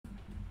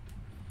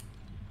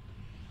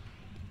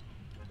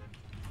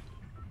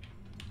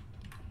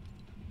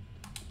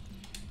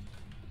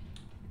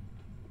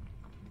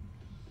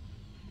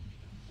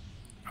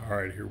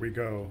Alright, here we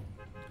go.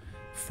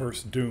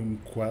 First Doom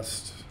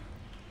quest.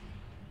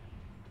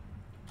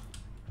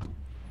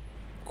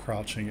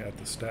 Crouching at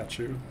the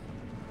statue.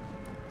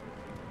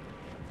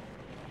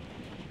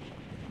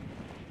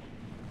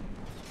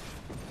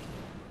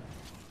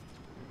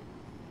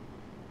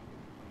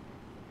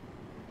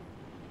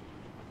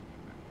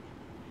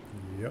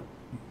 Yep.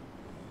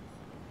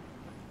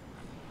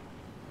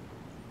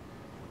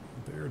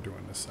 They're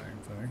doing the same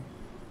thing.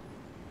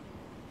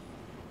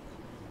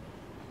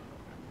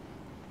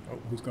 Oh,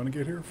 who's gonna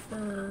get here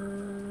first?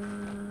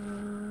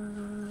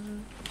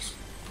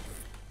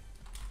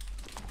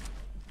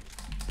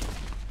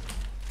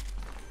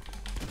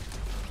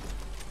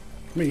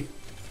 Me.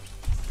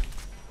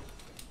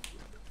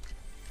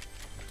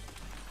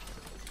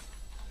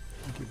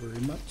 Thank you very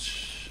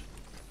much.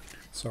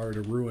 Sorry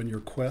to ruin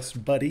your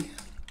quest, buddy.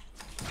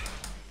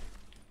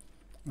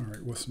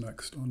 Alright, what's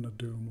next on the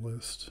Doom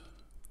list?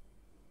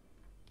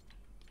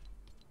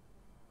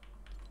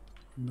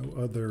 No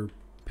other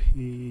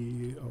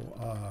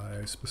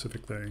POI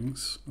specific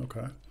things.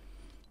 Okay.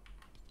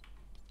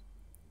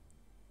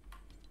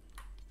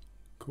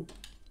 Cool.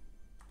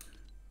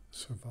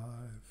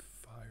 Survive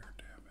fire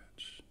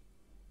damage.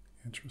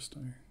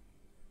 Interesting.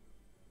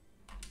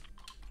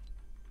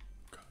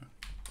 Okay.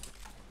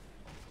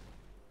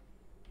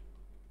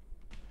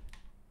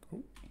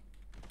 Cool.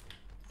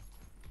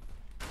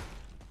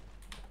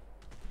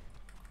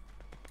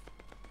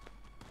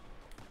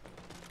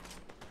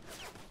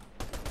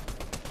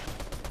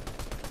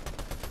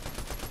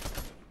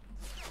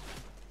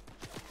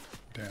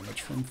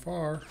 Damage from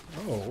far.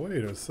 Oh,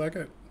 wait a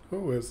second.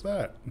 Who is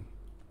that?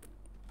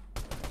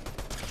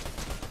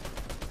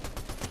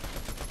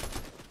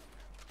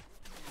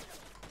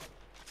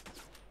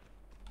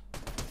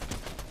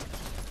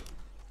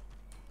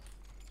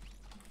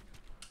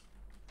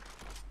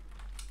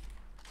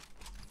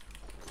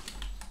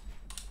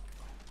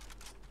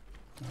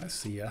 I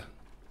see ya.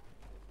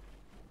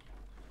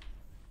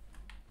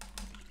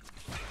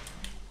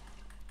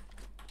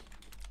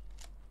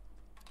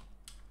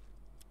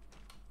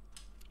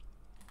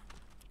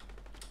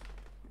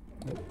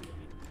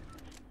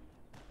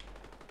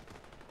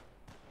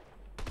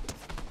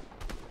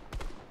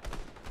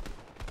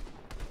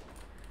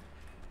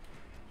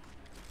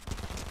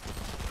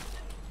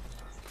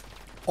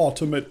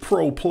 Ultimate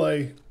pro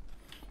play.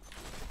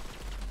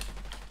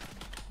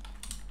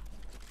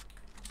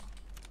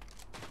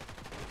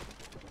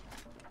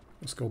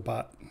 Let's go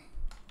bot.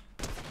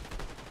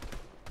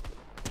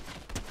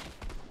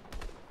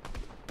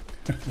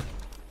 Is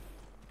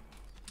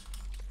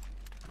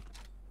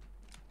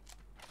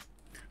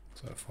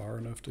that far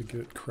enough to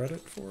get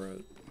credit for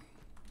it?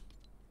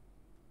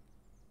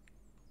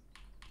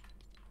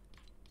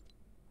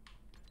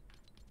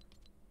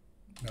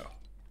 No.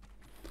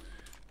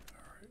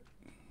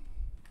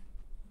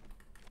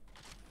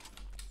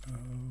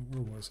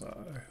 Where was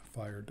I?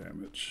 Fire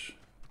damage.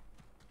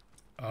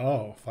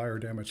 Oh, fire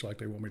damage like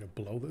they want me to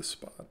blow this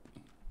spot.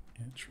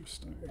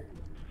 Interesting.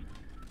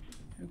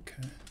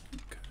 Okay,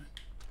 okay.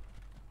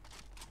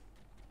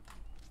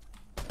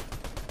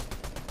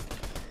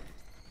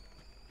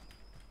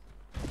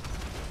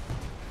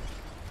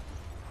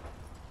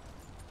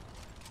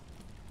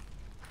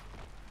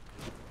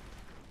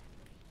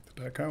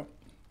 Did that count?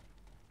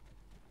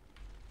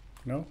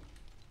 No?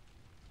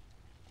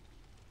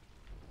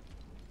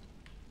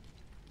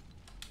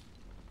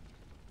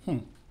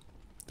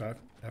 Do I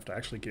have to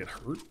actually get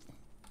hurt?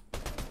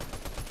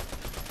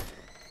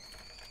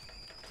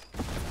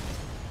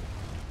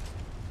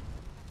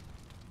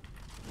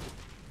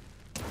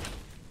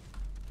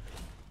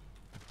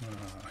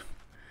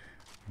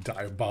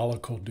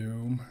 Diabolical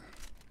Doom.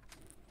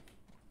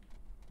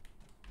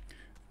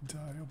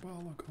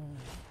 Diabolical.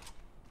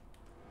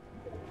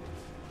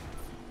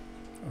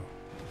 Oh,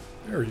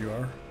 there you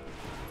are.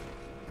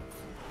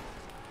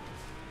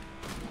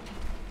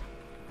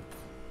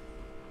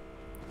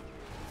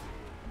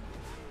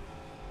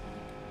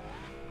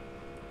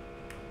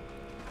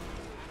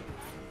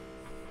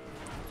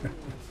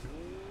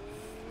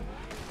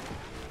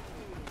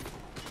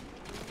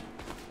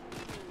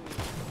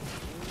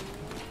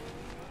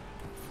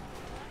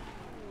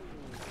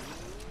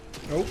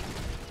 Nope.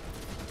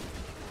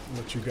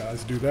 Let you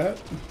guys do that.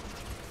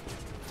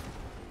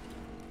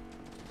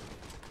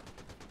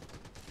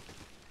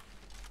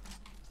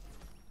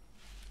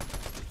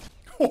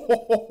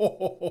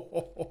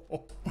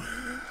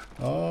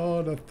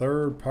 Oh, the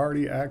third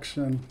party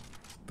action.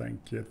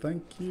 Thank you,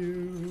 thank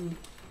you.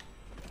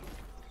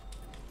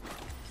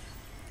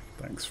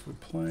 Thanks for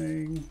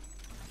playing.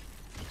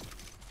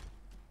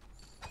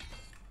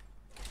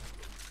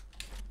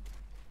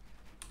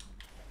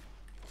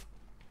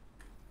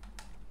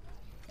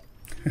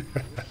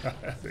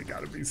 They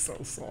gotta be so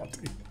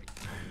salty.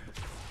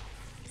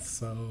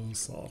 So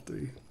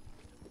salty.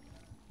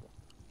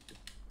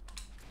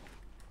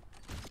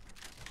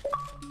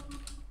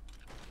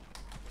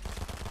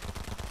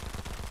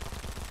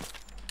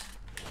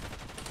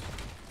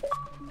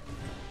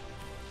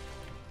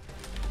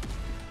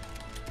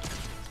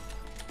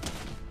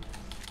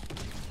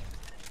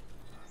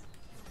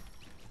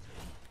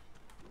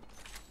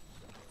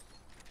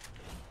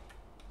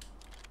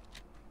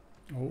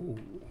 Oh,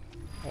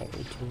 auto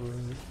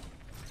turret.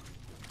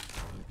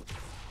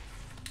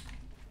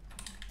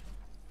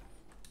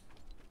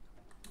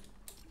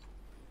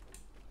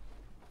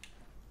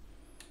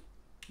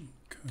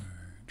 Okay,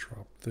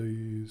 drop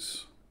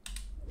these.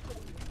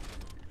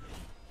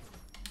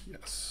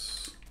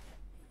 Yes.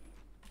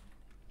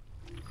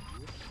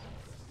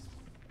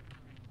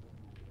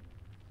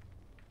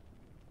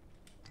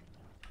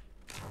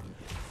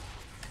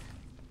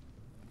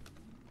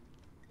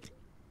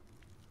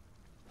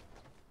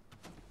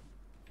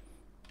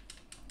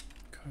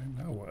 Okay,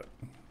 now what?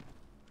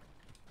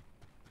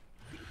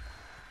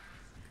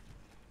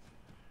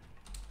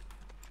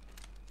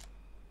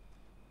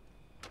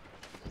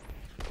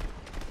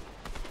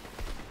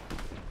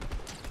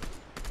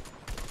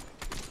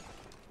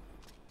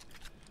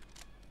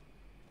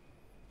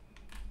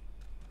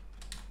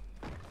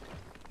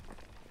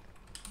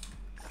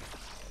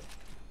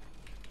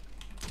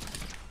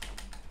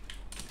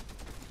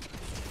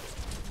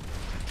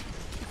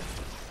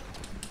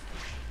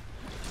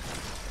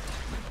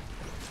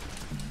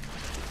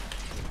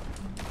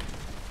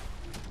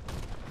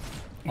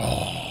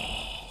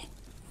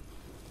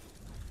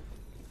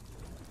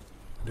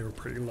 They were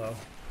pretty low,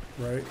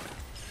 right?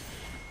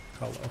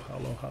 Hello,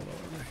 hello, hello.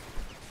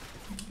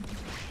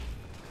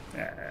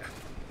 Ah.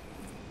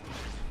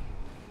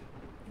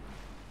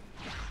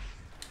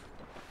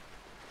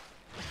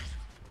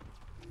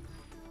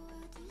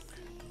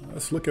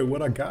 Let's look at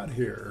what I got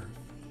here.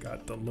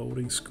 Got the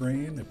loading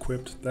screen,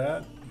 equipped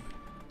that.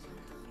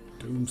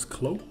 Doom's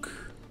cloak.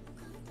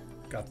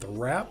 Got the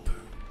wrap.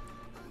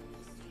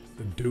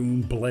 The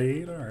Doom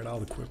blade. Alright,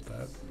 I'll equip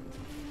that.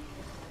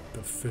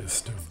 The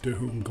Fist of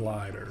Doom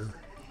glider.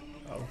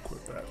 I'll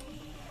equip that.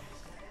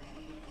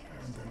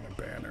 And then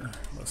the banner.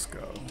 Let's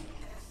go.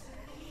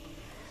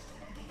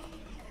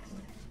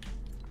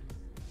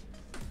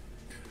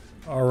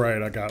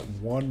 Alright, I got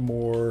one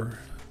more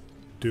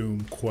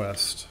Doom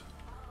quest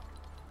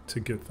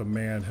to get the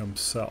man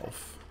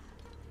himself.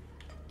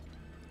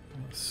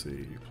 Let's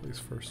see. Place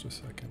first or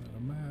second in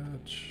a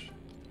match.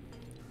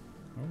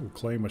 Oh,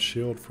 claim a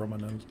shield from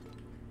an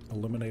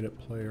eliminated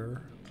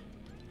player.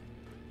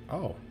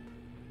 Oh,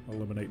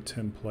 eliminate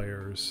 10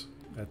 players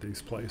at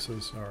these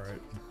places. All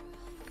right.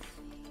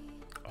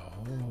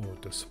 Oh,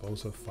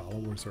 dispose of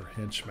followers or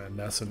henchmen.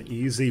 That's an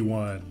easy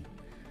one.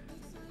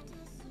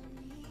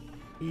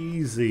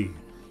 Easy.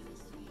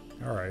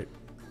 All right.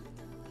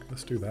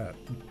 Let's do that.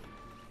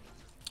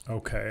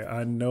 Okay,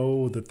 I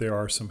know that there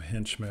are some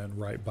henchmen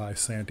right by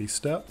Sandy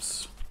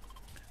Steps.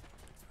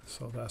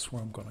 So that's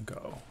where I'm going to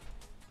go.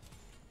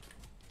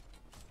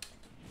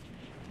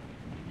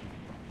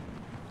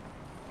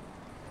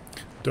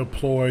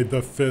 Deploy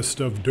the Fist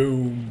of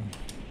Doom.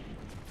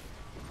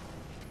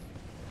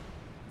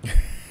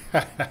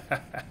 Oh,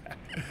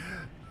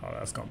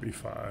 that's going to be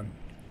fun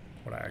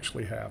when I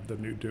actually have the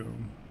new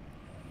Doom.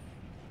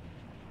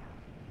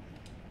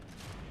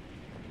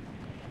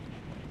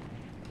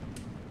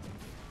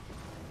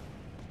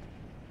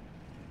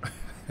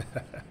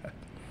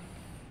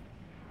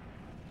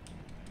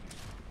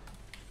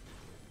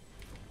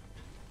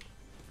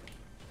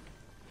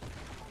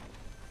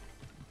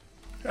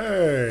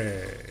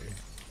 Hey,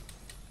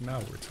 now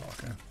we're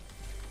talking.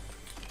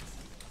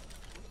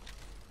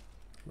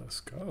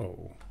 Let's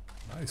go.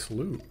 Nice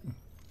loot.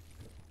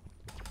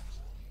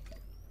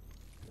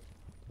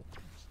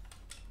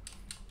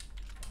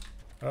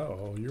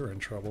 Uh-oh, you're in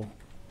trouble.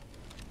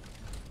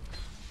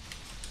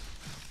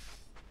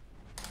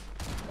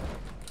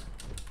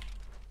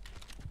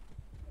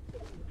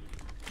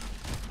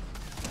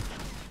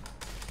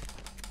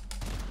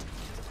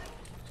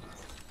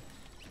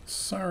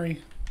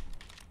 Sorry.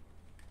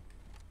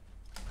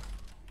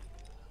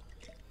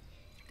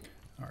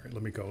 All right,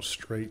 let me go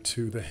straight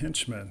to the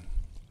henchman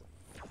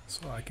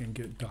so I can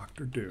get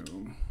Dr.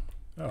 Doom.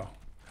 Oh,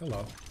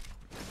 hello.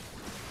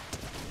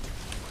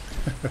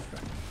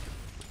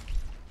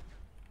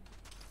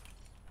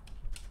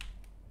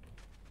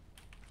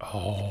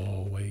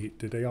 Oh, wait,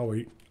 did they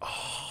always...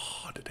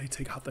 Oh, did they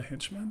take out the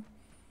henchman?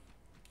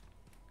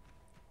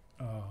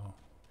 Oh,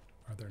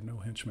 are there no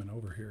henchmen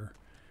over here?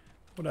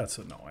 Well, that's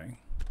annoying.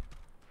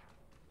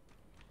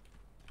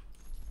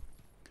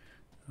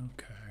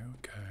 Okay.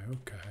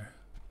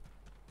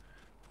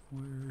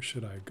 Where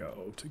should I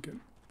go to get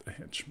the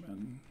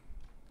henchman?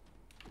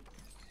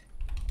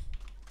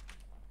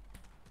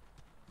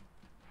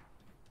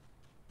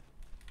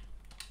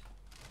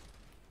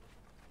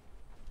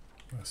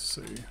 Let's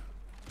see.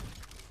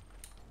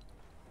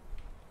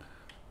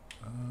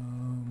 I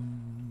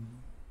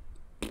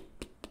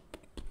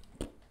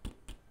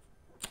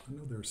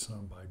know there's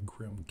some by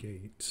Grim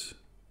Gate.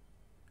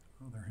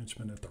 Oh, they're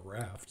henchmen at the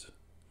raft.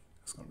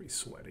 It's gonna be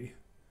sweaty.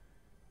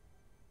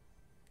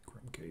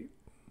 Grim Gate.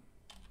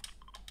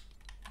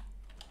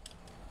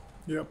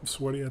 Yep,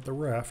 sweaty at the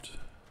raft,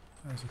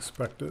 as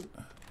expected.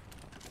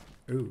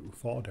 Ooh,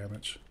 fall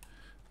damage.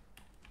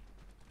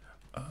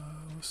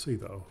 Let's see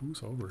though,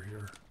 who's over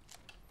here?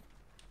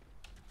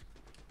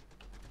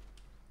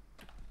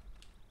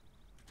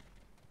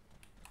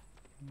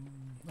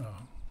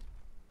 Oh.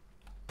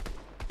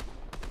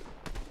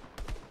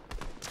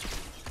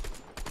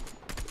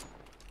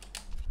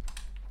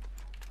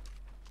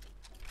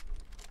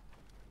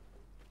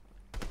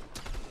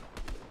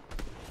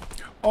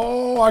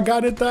 Oh, I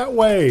got it that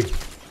way.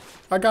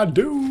 I got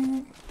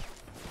Doom.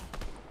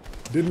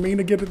 Didn't mean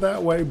to get it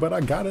that way, but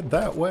I got it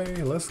that way.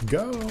 Let's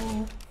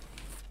go.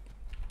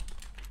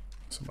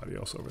 Somebody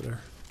else over there.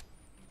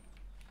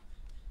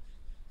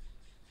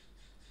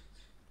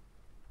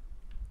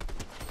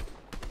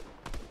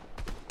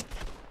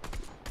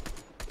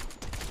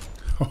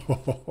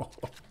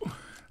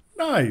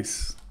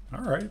 Nice.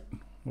 All right.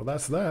 Well,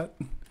 that's that.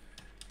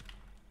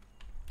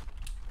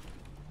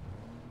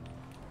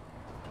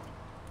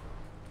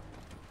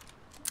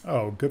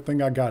 Oh, good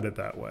thing I got it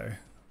that way,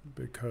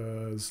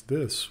 because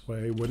this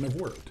way wouldn't have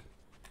worked.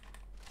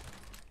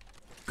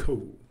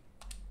 Cool.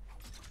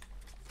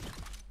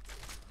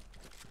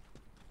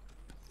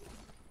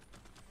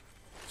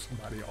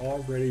 Somebody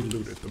already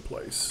looted the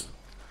place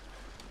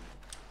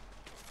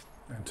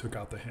and took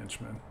out the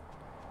henchmen.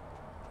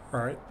 All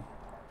right.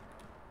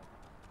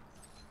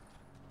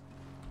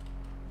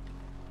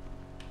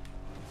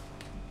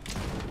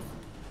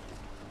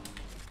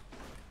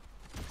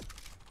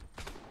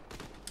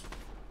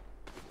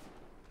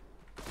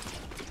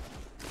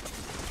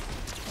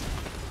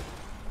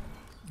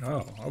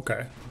 Oh,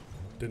 okay.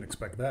 Didn't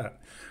expect that.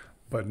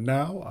 But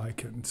now I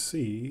can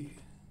see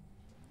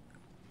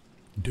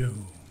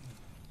Doom.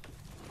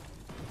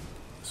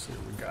 Let's see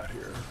what we got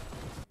here.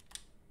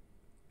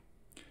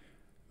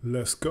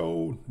 Let's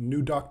go,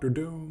 new Dr.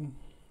 Doom.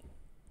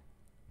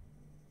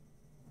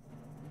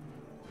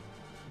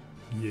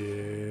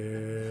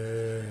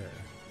 Yeah.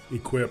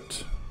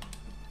 Equipped.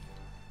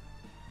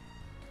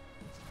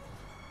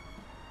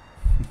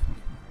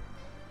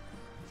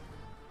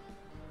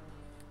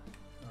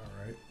 All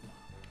right.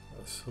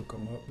 Let's hook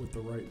them up with the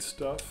right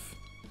stuff.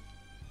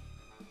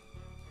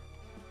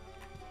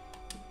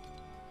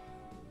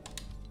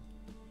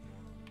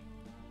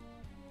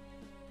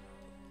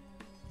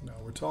 Now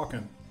we're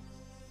talking.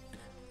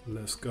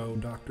 Let's go,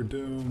 Dr.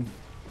 Doom.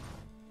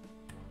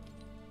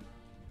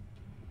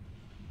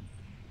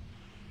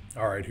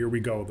 All right, here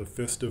we go. The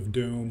Fist of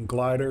Doom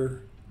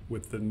glider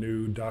with the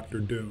new Dr.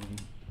 Doom.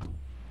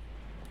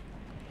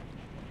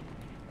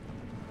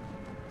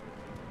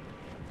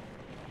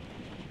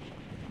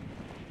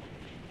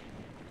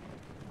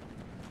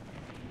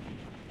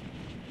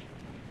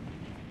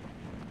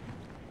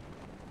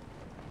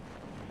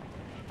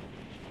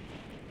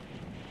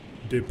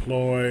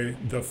 Deploy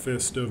the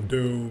Fist of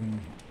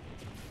Doom.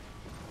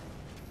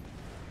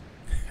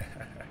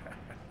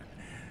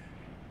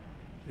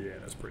 Yeah,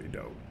 that's pretty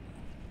dope.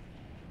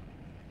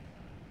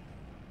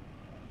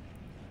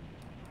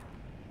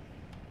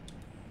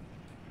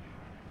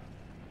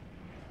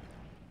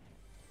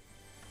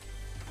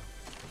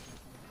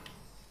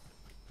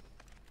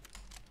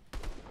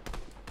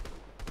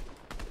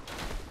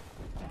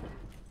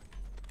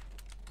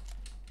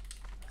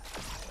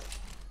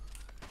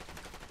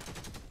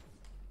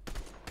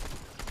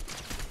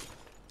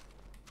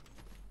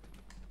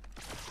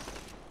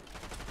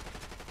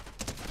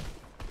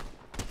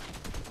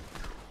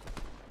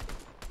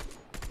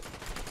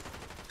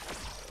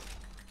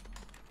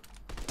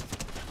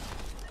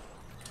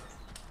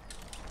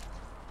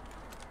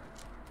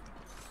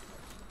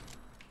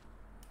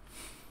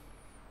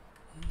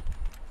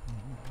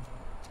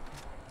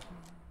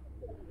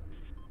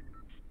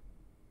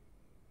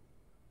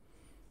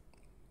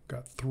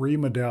 Got 3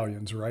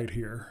 medallions right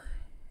here.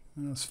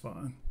 That's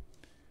fun.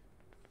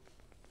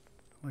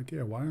 Like,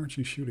 yeah, why aren't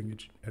you shooting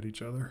at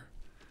each other?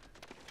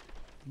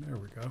 There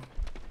we go.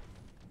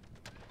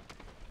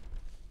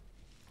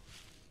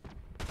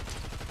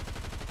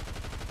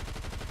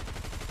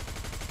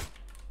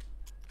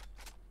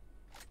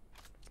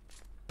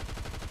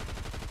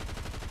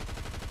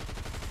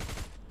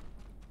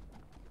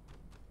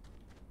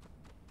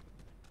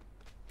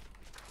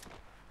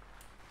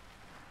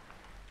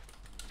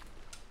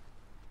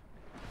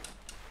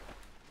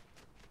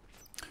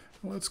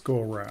 Let's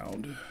go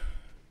around.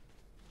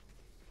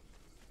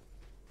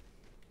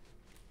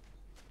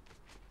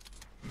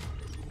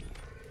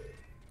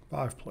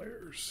 Five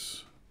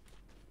players.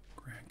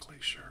 Grand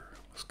Glacier.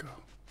 Let's go.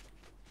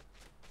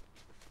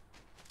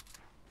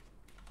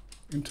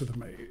 Into the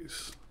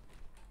maze.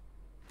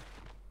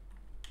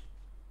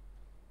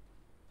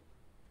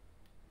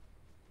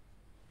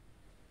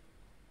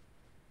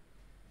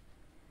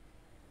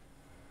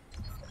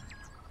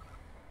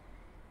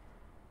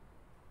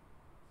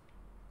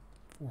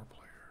 Four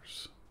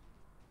players.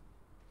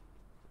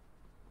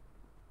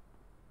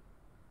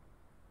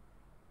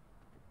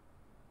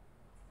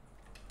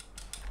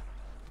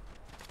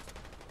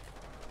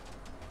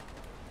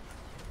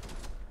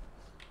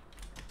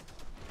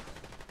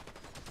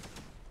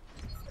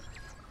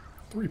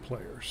 Three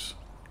players.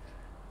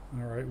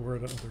 All right, where are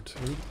the other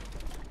two?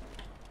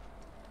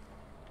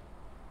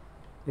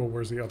 Well,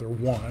 where's the other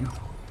one?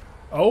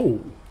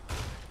 Oh!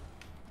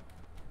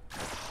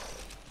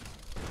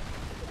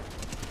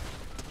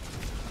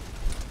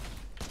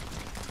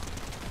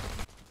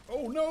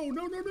 Oh, no,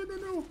 no, no, no, no,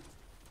 no!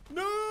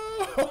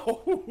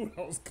 No!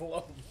 That was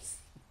close.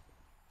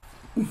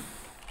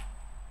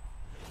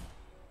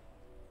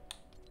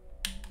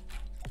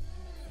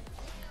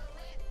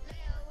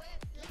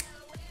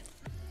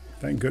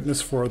 Thank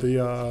goodness for the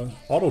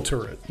auto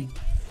turret.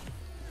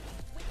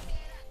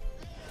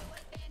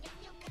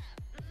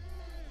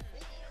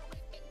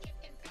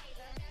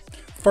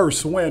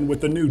 First win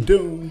with the new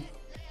Doom.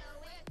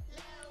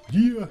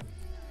 Yeah.